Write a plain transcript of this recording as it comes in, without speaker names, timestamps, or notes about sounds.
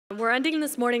We're ending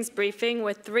this morning's briefing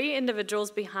with 3 individuals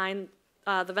behind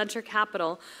the venture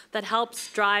capital that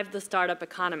helps drive the startup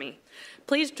economy.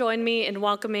 Please join me in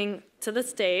welcoming to the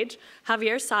stage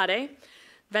Javier Sade,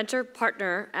 venture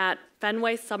partner at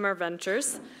Fenway Summer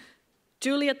Ventures,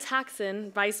 Julia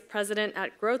Taxon, vice president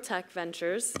at Growtech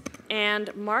Ventures,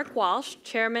 and Mark Walsh,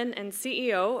 chairman and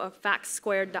CEO of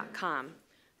FactSquared.com.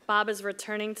 Bob is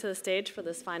returning to the stage for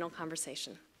this final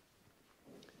conversation.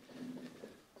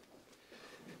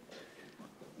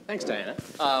 Thanks, Diana.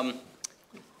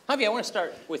 Javi, I want to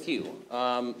start with you.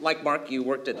 Like Mark, you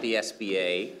worked at the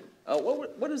SBA.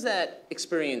 What is that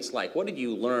experience like? What did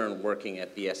you learn working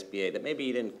at the SBA that maybe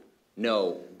you didn't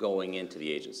know going into the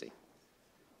agency?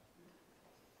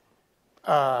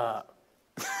 Well,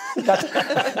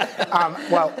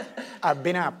 I've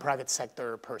been a private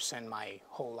sector person my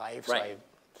whole life. Right. So I've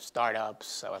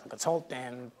startups, I was a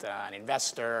consultant, an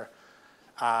investor.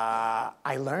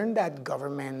 I learned that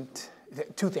government,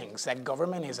 2 things, that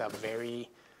government is a very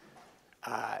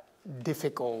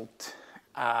difficult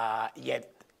yet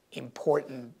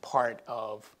important part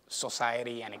of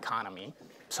society and economy,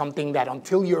 something that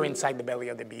until you're inside the belly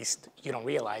of the beast, you don't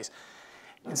realize.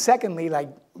 And secondly, like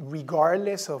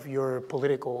regardless of your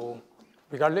political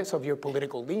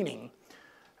leaning,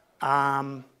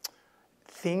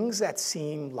 things that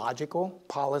seem logical,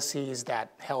 policies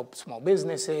that help small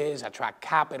businesses, attract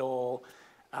capital,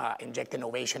 inject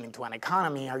innovation into an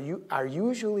economy are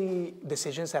usually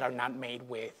decisions that are not made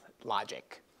with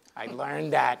logic. I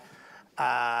learned that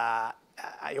I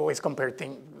always compare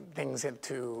things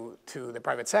to the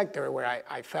private sector, where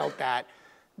I felt that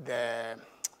the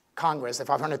Congress, the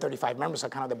 535 members, are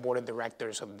kind of the board of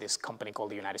directors of this company called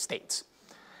the United States.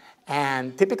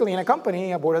 And typically in a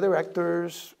company, a board of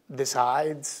directors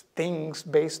decides things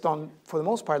based on, for the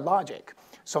most part, logic.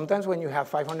 Sometimes when you have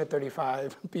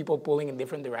 535 people pulling in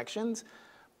different directions,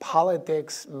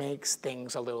 politics makes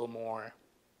things a little more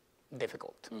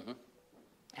difficult. Mm-hmm.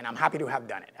 And I'm happy to have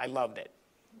done it. I loved it.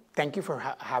 Thank you for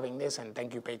having this, and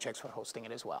thank you, Paychex, for hosting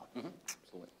it as well. Mm-hmm.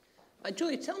 Absolutely.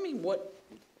 Julia, tell me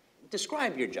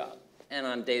describe your job, and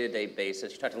on a day-to-day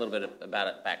basis. You talked a little bit about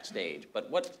it backstage, but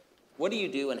what do you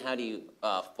do, and how do you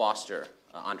foster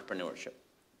entrepreneurship?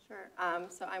 Sure.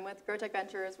 So I'm with Growtech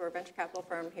Ventures. We're a venture capital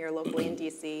firm here locally in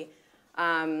DC.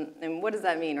 And what does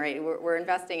that mean, right? We're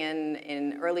investing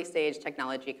in early stage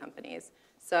technology companies.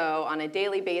 So on a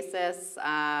daily basis,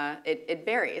 it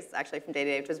varies actually from day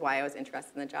to day, which is why I was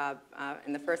interested in the job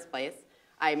in the first place.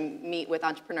 I meet with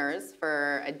entrepreneurs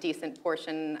for a decent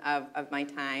portion of my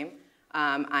time.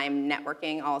 I'm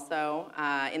networking also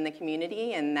in the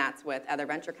community, and that's with other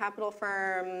venture capital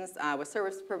firms, with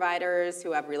service providers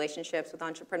who have relationships with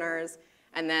entrepreneurs.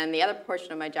 And then the other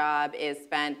portion of my job is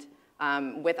spent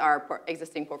with our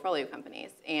existing portfolio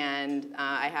companies. And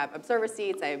I have observer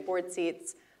seats, I have board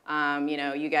seats.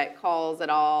 You get calls at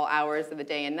all hours of the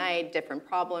day and night, different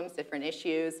problems, different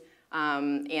issues.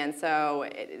 And so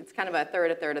it's kind of a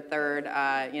third.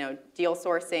 Deal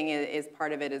sourcing is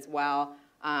part of it as well.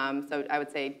 So I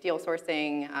would say deal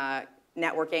sourcing,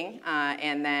 networking,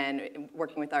 and then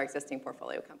working with our existing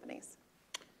portfolio companies.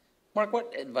 Mark,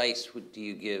 what advice do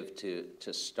you give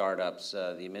to startups?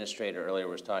 The administrator earlier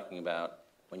was talking about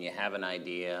when you have an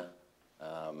idea,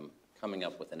 coming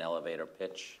up with an elevator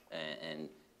pitch,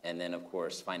 and then, of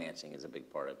course, financing is a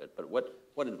big part of it. But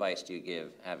what advice do you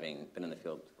give, having been in the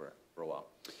field for a while?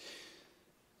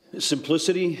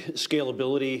 Simplicity,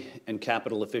 scalability, and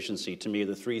capital efficiency, to me, are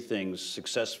the 3 things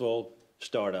successful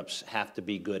startups have to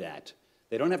be good at.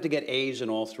 They don't have to get A's in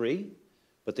all 3,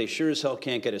 but they sure as hell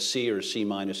can't get a C or a C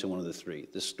minus in one of the 3.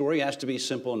 The story has to be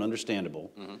simple and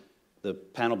understandable. Mm-hmm. The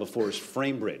panel before is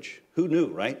FrameBridge. Who knew,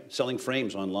 right? Selling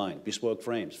frames online, bespoke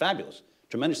frames. Fabulous.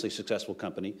 Tremendously successful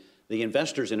company. The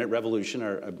investors in it, Revolution,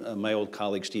 are my old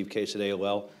colleague Steve Case at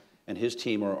AOL, and his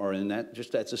team are in that.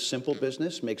 Just that's a simple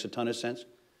business, makes a ton of sense.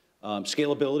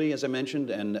 Scalability, as I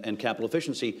mentioned, and capital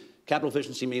efficiency. Capital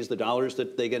efficiency means the dollars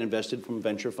that they get invested from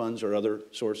venture funds or other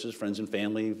sources, friends and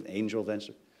family, angel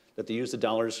venture, that they use the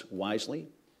dollars wisely.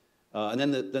 And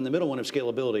then the middle one of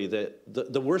scalability,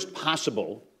 the worst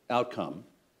possible outcome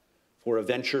for a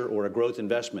venture or a growth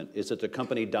investment is that the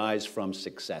company dies from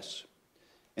success.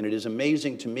 And it is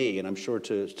amazing to me, and I'm sure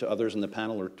to others in the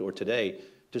panel or today,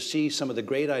 to see some of the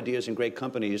great ideas and great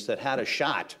companies that had a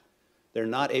shot. They're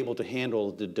not able to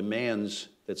handle the demands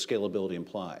that scalability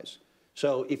implies.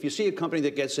 So if you see a company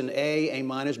that gets an A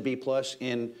minus, B plus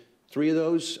in 3 of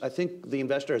those, I think the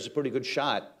investor has a pretty good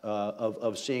shot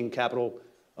of seeing capital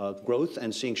growth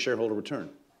and seeing shareholder return.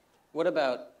 What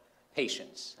about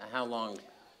patience? How long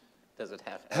does it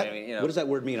have? What does that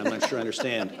word mean? I'm not sure I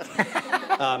understand.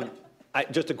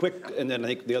 Just a quick, and then I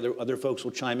think the other folks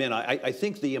will chime in. I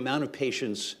think the amount of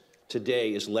patience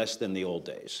today is less than the old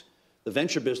days. The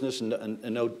venture business,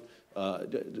 and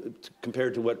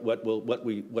compared to what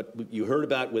you heard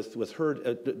about with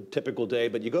her typical day,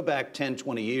 but you go back 10,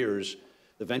 20 years,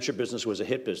 the venture business was a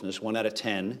hit business. 1 out of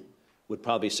 10 would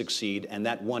probably succeed, and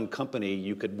that one company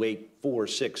you could wait 4,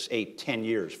 6, 8, 10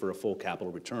 years for a full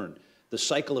capital return. The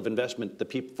cycle of investment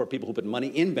for people who put money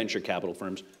in venture capital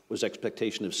firms was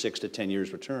expectation of 6 to 10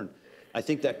 years return. I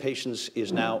think that patience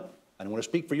is now, I don't want to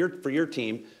speak for your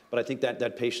team, but I think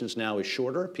that patience now is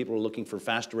shorter. People are looking for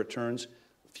faster returns,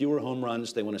 fewer home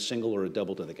runs. They want a single or a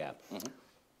double to the gap. Mm-hmm.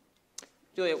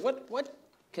 Julia, what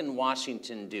can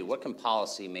Washington do? What can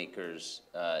policymakers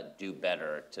do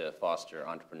better to foster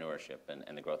entrepreneurship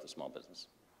and the growth of small business?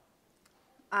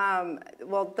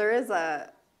 Well, there is a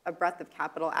breadth of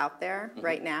capital out there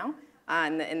right now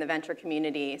in the venture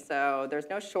community. So there's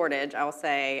no shortage. I will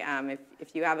say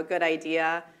if you have a good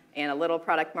idea and a little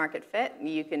product market fit,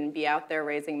 you can be out there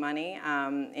raising money.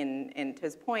 And to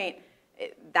his point,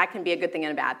 that can be a good thing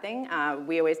and a bad thing.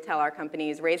 We always tell our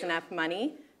companies, raise enough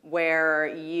money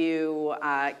where you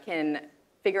can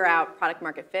figure out product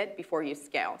market fit before you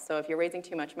scale. So if you're raising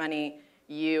too much money,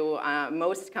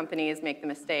 most companies make the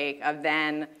mistake of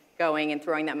then going and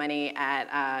throwing that money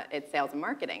at its sales and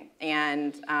marketing.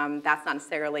 And that's not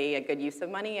necessarily a good use of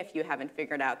money if you haven't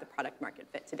figured out the product market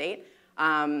fit to date.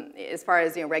 As far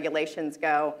as regulations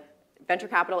go, venture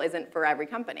capital isn't for every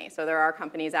company. So there are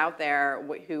companies out there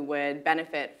who would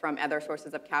benefit from other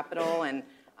sources of capital, and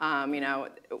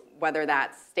whether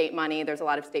that's state money. There's a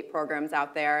lot of state programs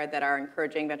out there that are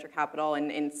encouraging venture capital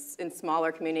in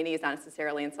smaller communities, not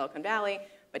necessarily in Silicon Valley,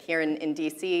 but here in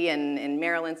DC and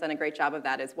Maryland's done a great job of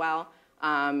that as well,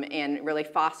 and really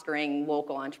fostering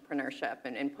local entrepreneurship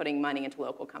and putting money into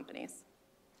local companies.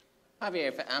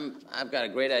 Javier, I've got a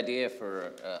great idea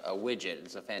for a widget.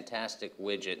 It's a fantastic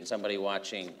widget, and somebody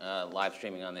watching live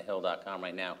streaming on thehill.com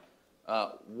right now.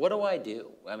 What do I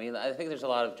do? I mean, I think there's a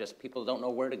lot of just people don't know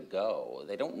where to go.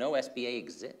 They don't know SBA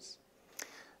exists.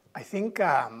 I think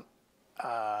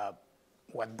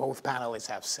what both panelists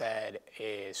have said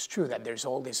is true, that there's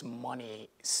all this money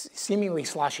seemingly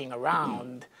sloshing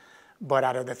around, but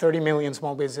out of the 30 million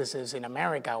small businesses in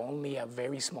America, only a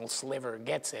very small sliver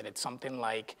gets it. It's something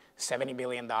like $70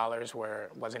 billion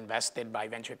was invested by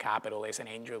venture capitalists and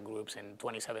angel groups in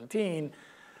 2017.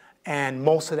 And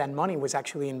most of that money was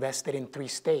actually invested in 3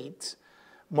 states,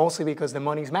 mostly because the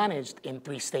money's managed in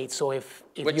 3 states. So if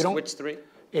you don't... Which 3?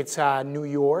 It's New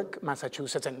York,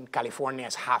 Massachusetts, and California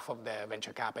is half of the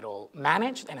venture capital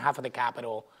managed and half of the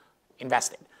capital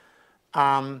invested.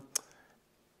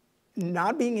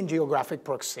 Not being in geographic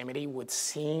proximity would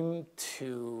seem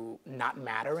to not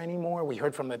matter anymore. We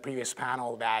heard from the previous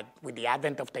panel that with the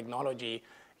advent of technology,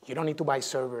 you don't need to buy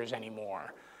servers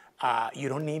anymore. You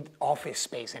don't need office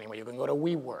space anymore. You can go to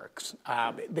WeWorks.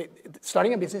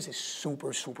 Starting a business is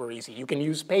super, super easy. You can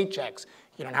use paychecks.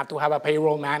 You don't have to have a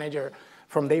payroll manager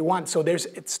from day one. So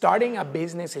starting a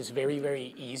business is very,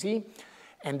 very easy.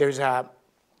 And there's a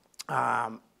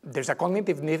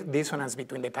cognitive dissonance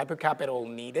between the type of capital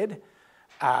needed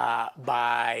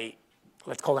by,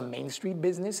 let's call them Main Street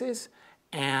businesses,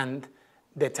 and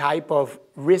the type of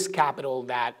risk capital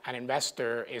that an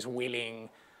investor is willing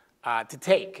to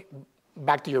take.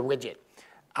 Back to your widget.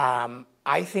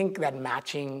 I think that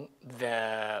matching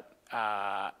the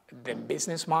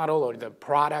business model or the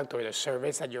product or the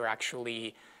service that you're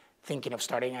actually thinking of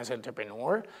starting as an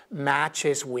entrepreneur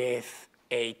matches with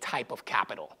a type of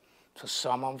capital. So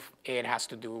some of it has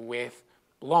to do with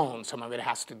loans, some of it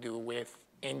has to do with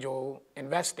angel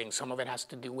investing, some of it has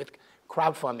to do with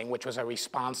crowdfunding, which was a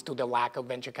response to the lack of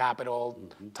venture capital,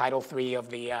 Title III of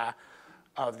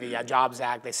the Jobs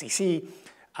Act, the SEC.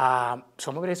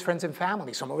 Some of it is friends and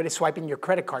family, some of it is swiping your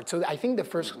credit card. So I think the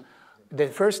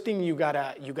first thing you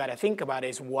gotta think about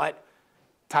is what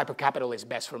type of capital is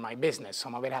best for my business.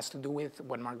 Some of it has to do with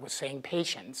what Mark was saying,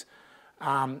 patience.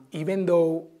 Even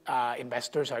though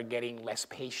investors are getting less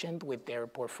patient with their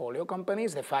portfolio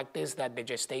companies, the fact is that the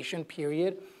gestation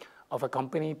period of a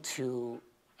company to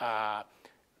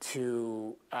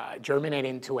germinate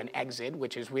into an exit,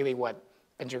 which is really what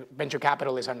venture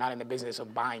capitalists are not in the business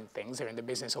of buying things, they're in the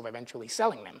business of eventually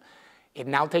selling them. It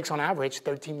now takes on average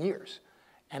 13 years.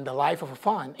 And the life of a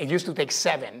fund, it used to take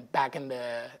 7 back in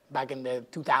the early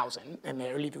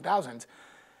 2000s.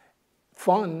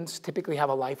 Funds typically have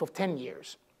a life of 10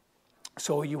 years.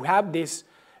 So you have this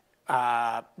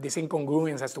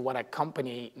incongruence as to what a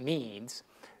company needs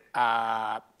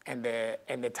and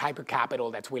the type of capital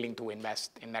that's willing to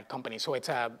invest in that company. So it's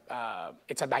a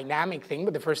dynamic thing,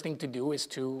 but the first thing to do is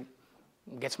to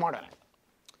get smart on it.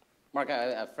 Mark,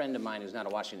 a friend of mine who's not a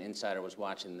Washington insider was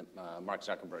watching Mark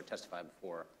Zuckerberg testify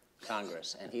before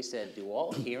Congress, and he said, do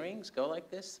all hearings go like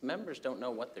this? Members don't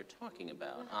know what they're talking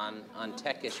about on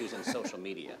tech issues and social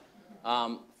media.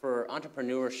 For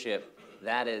entrepreneurship,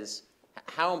 that is,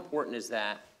 how important is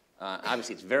that?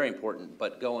 Obviously, it's very important,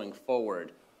 but going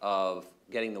forward of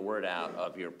getting the word out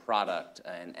of your product,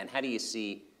 and how do you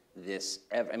see this?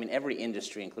 I mean, every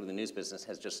industry, including the news business,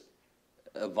 has just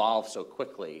evolved so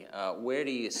quickly. Where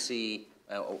do you see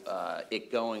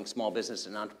it going, small business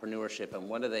and entrepreneurship, and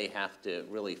what do they have to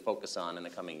really focus on in the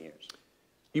coming years?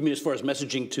 You mean as far as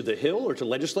messaging to the Hill or to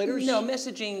legislators? No,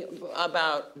 messaging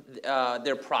about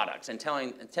their products and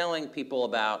telling people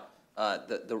about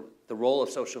the role of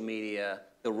social media,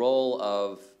 the role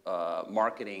of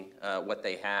marketing what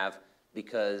they have,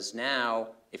 because now,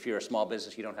 if you're a small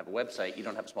business, you don't have a website, you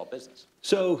don't have a small business.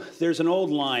 So there's an old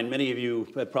line, many of you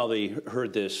have probably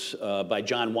heard this, by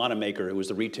John Wanamaker, who was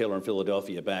the retailer in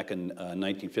Philadelphia back in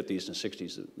 1950s and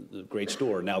 60s, the great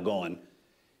store, now gone.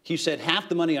 He said, half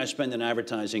the money I spend in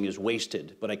advertising is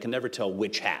wasted, but I can never tell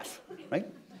which half, right?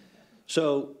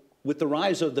 So with the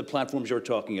rise of the platforms you're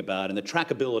talking about and the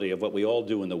trackability of what we all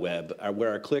do in the web,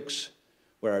 where our clicks,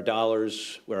 where our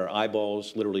dollars, where our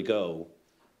eyeballs literally go,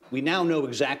 we now know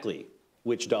exactly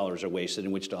which dollars are wasted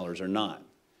and which dollars are not.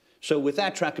 So with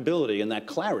that trackability and that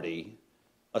clarity,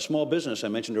 a small business, I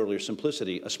mentioned earlier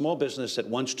simplicity, a small business that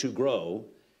wants to grow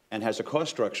and has a cost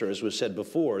structure, as was said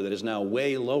before, that is now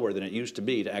way lower than it used to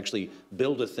be to actually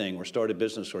build a thing or start a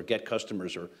business or get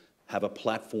customers or have a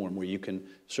platform where you can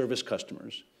service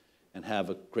customers and have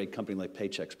a great company like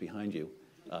Paychex behind you.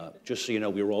 Just so you know,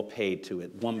 we were all paid to,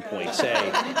 at one point, say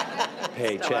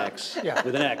Paychex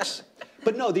with an X.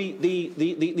 But no,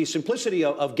 the simplicity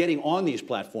of getting on these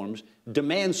platforms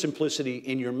demands simplicity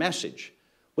in your message.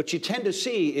 What you tend to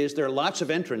see is there are lots of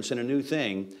entrants in a new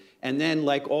thing, and then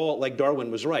like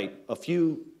Darwin was right, a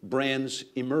few brands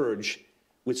emerge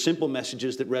with simple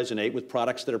messages that resonate, with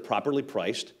products that are properly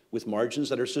priced, with margins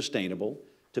that are sustainable,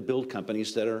 to build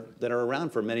companies that are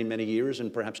around for many, many years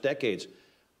and perhaps decades.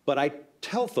 But I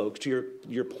tell folks, to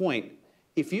your point,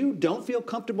 if you don't feel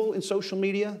comfortable in social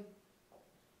media,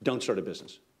 don't start a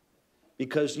business.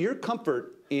 Because your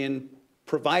comfort in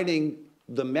providing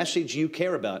the message you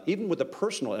care about, even with a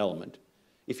personal element,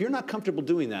 if you're not comfortable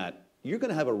doing that, you're going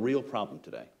to have a real problem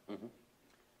today. Mm-hmm.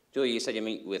 Julie, you said you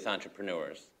meet with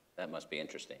entrepreneurs. That must be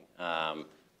interesting.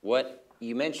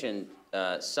 You mentioned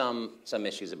some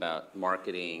issues about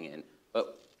marketing,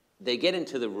 but they get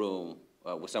into the room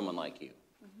with someone like you.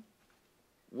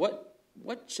 Mm-hmm.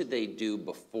 What should they do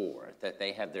before that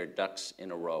they have their ducks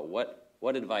in a row?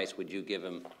 What advice would you give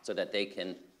them so that they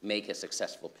can make a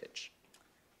successful pitch?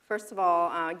 First of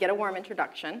all, get a warm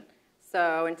introduction.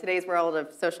 So in today's world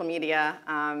of social media,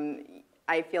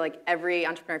 I feel like every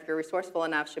entrepreneur, if you're resourceful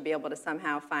enough, should be able to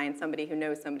somehow find somebody who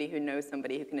knows somebody who knows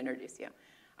somebody who can introduce you.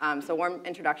 So warm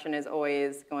introduction is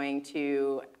always going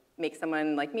to make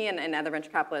someone like me and other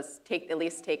venture capitalists at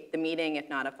least take the meeting, if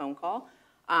not a phone call.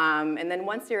 And then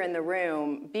once you're in the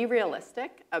room, be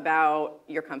realistic about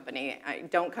your company.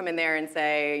 Don't come in there and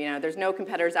say, there's no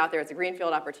competitors out there. It's a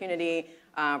greenfield opportunity.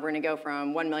 We're going to go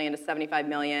from 1 million to 75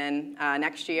 million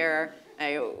next year.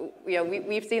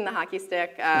 We've seen the hockey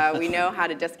stick. We know how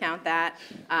to discount that.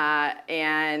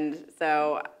 And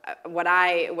so what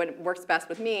works best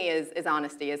with me is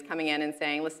honesty, is coming in and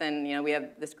saying, listen, we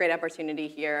have this great opportunity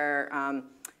here.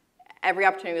 Every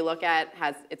opportunity we look at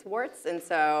has its warts, and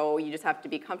so you just have to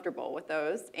be comfortable with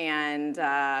those. And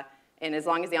as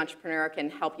long as the entrepreneur can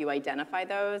help you identify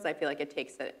those, I feel like it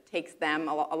takes them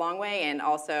a long way. And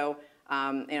also,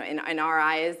 in our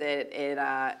eyes,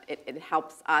 it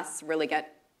helps us really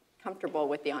get comfortable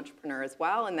with the entrepreneur as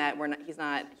well, and that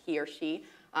he or she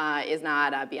is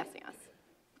not BSing us.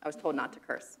 I was told not to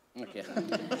curse. Okay.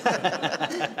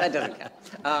 That doesn't count.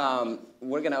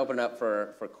 We're going to open it up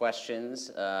for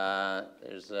questions.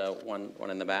 There's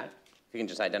one in the back. If you can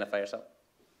just identify yourself.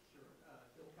 Sure.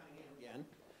 Bill Cunningham again.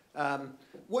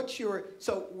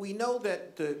 So we know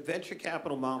that the venture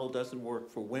capital model doesn't work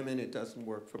for women. It doesn't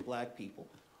work for black people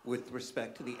with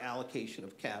respect to the allocation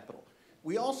of capital.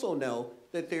 We also know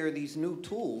that there are these new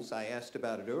tools, I asked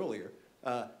about it earlier,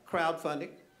 crowdfunding,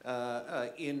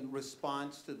 in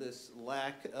response to this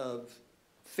lack of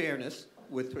fairness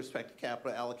with respect to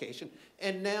capital allocation,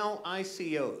 and now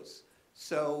ICOs.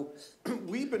 So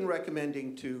we've been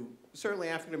recommending to certainly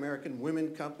African-American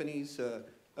women companies,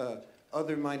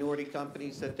 other minority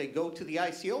companies, that they go to the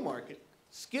ICO market,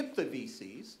 skip the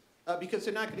VCs, because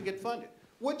they're not going to get funded.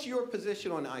 What's your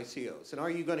position on ICOs, and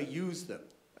are you going to use them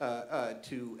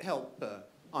to help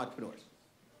entrepreneurs?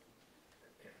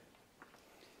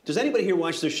 Does anybody here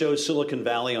watch the show Silicon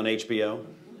Valley on HBO?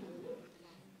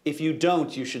 If you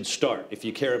don't, you should start, if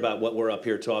you care about what we're up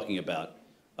here talking about.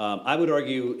 I would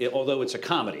argue, although it's a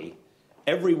comedy,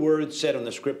 every word said on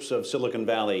the scripts of Silicon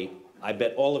Valley, I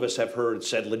bet all of us have heard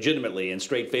said legitimately and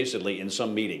straight-facedly in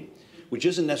some meeting, which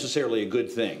isn't necessarily a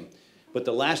good thing. But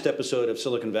the last episode of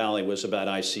Silicon Valley was about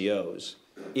ICOs.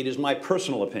 It is my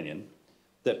personal opinion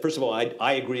that, first of all,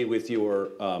 I agree with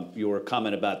your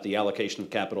comment about the allocation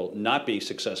of capital not being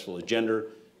successful as gender,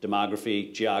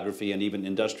 demography, geography, and even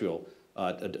industrial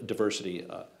diversity.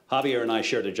 Javier and I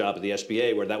shared a job at the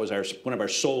SBA where that was one of our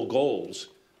sole goals,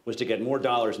 was to get more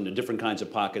dollars into different kinds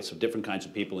of pockets of different kinds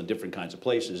of people in different kinds of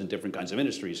places and different kinds of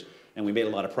industries, and we made a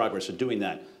lot of progress in doing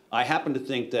that. I happen to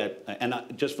think that, and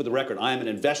just for the record, I am an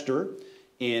investor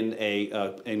in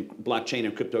blockchain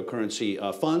and cryptocurrency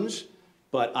funds,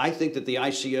 but I think that the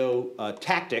ICO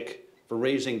tactic for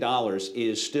raising dollars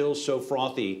is still so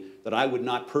frothy that I would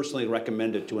not personally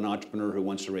recommend it to an entrepreneur who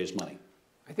wants to raise money.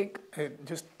 I think I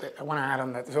want to add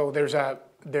on that. So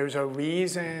there's a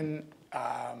reason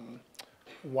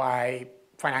why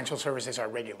financial services are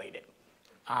regulated.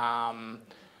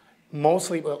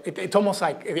 Mostly, well, it's almost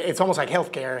like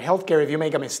healthcare. Healthcare, if you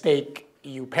make a mistake,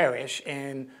 you perish.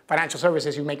 In financial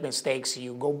services, you make mistakes,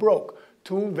 you go broke.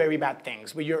 Two very bad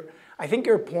things. But I think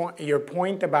your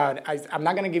point about, I'm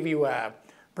not going to give you a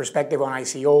perspective on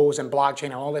ICOs and blockchain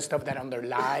and all the stuff that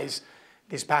underlies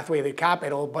this pathway to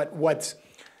capital. But what's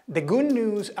the good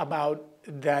news about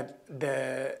that,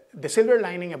 the silver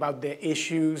lining about the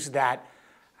issues that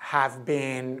have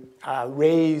been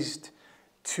raised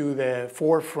to the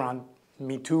forefront,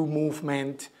 Me Too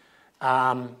movement,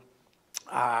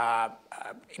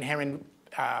 inherent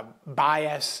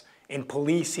bias in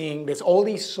policing. There's all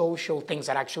these social things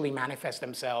that actually manifest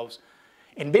themselves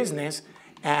in business,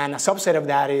 and a subset of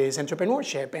that is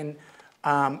entrepreneurship. And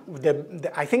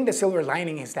I think the silver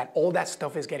lining is that all that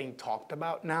stuff is getting talked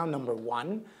about now, number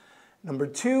one. Number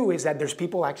two is that there's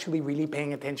people actually really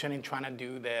paying attention and trying to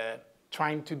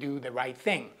do the right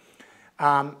thing.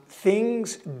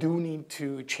 Things do need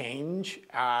to change.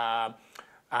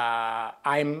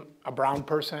 I'm a brown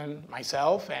person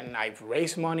myself, and I've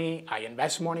raised money. I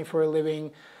invest money for a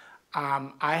living.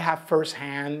 I have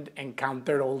firsthand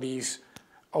encountered all these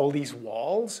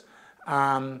walls,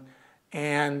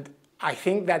 and I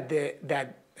think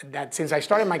that since I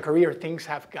started my career, things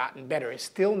have gotten better. It's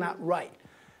still not right.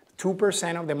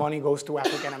 2% of the money goes to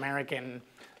African American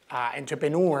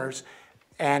entrepreneurs,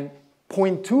 and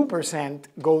 0.2%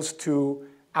 goes to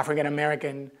African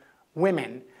American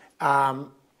women.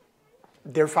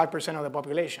 They're 5% of the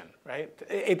population, right?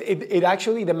 It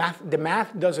actually, the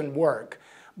math doesn't work,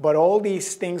 but all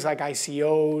these things like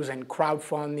ICOs and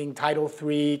crowdfunding, Title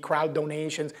III, crowd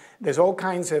donations, there's all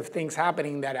kinds of things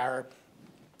happening that are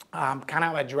kind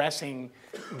of addressing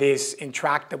this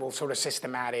intractable sort of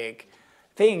systematic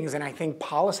things, and I think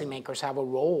policymakers have a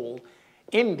role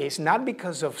in this, not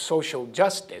because of social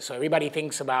justice. So everybody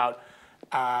thinks about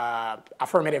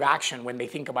affirmative action when they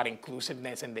think about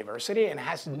inclusiveness and diversity, and it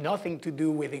has nothing to do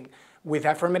with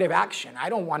affirmative action.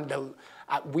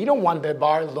 We don't want the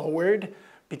bar lowered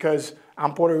because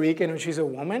I'm Puerto Rican and she's a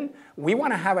woman. We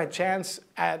want to have a chance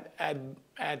at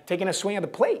taking a swing at the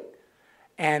plate.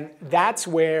 And that's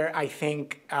where I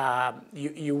think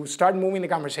you start moving the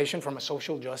conversation from a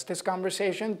social justice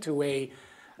conversation to a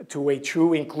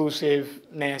true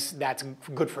inclusiveness that's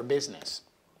good for business.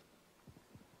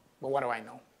 But what do I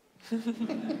know?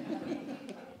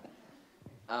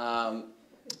 I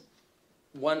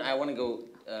want to go,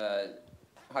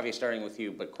 Javier, starting with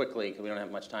you, but quickly, because we don't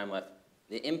have much time left.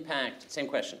 The impact, same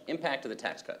question, impact of the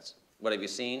tax cuts. What have you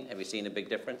seen? Have you seen a big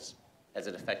difference? Has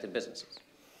it affected businesses?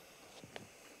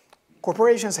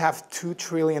 Corporations have $2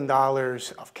 trillion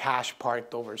of cash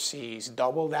parked overseas,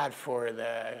 double that for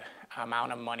the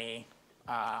amount of money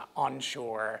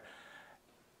onshore.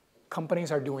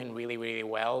 Companies are doing really, really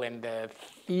well, and the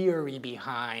theory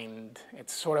behind,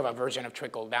 it's sort of a version of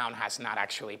trickle down, has not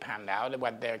actually panned out.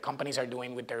 What the companies are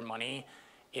doing with their money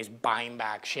is buying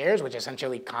back shares, which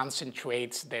essentially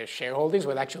concentrates their shareholdings,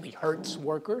 which actually hurts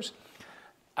workers.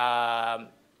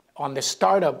 On the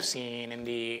startup scene, in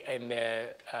the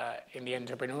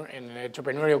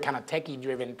entrepreneurial kind of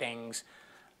techie-driven things,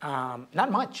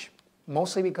 not much.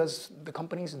 Mostly because the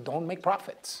companies don't make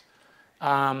profits.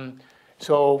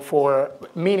 So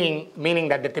meaning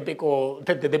that the typical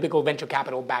venture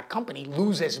capital backed company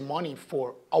loses money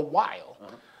for a while.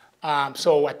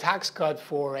 So a tax cut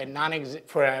for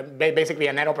basically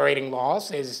a net operating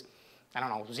loss is, I don't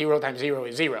know, 0 times 0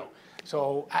 is 0.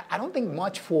 So I don't think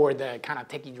much for the kind of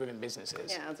techie-driven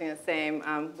businesses. Yeah, I was going to say,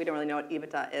 we don't really know what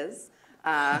EBITDA is.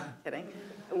 Kidding.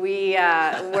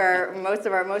 Where most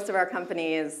of our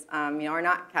companies, are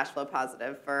not cash flow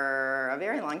positive for a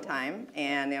very long time,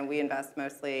 and we invest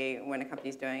mostly when a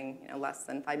company's doing less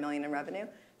than 5 million in revenue.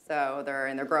 So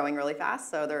they're growing really fast,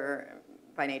 so they're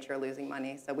by nature losing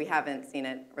money. So we haven't seen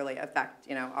it really affect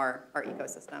our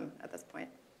ecosystem at this point.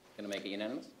 Going to make it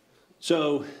unanimous?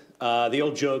 So the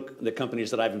old joke the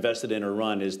companies that I've invested in or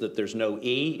run is that there's no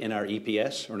E in our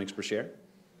EPS, earnings per share.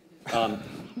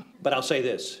 But I'll say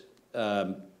this.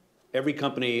 Every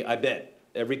company, I bet,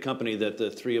 every company that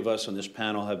the three of us on this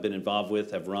panel have been involved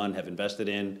with, have run, have invested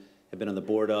in, have been on the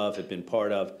board of, have been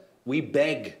part of, we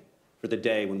beg for the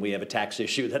day when we have a tax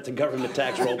issue that the government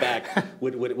tax rollback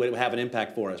would have an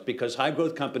impact for us, because high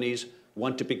growth companies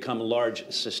want to become large,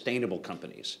 sustainable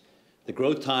companies. The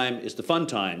growth time is the fun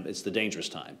time, it's the dangerous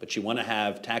time, but you want to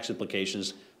have tax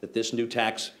implications that this new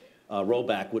tax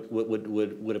rollback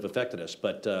would have affected us.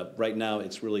 But right now,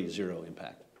 it's really zero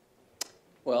impact.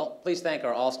 Well, please thank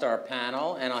our all-star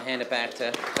panel, and I'll hand it back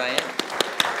to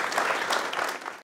Diane.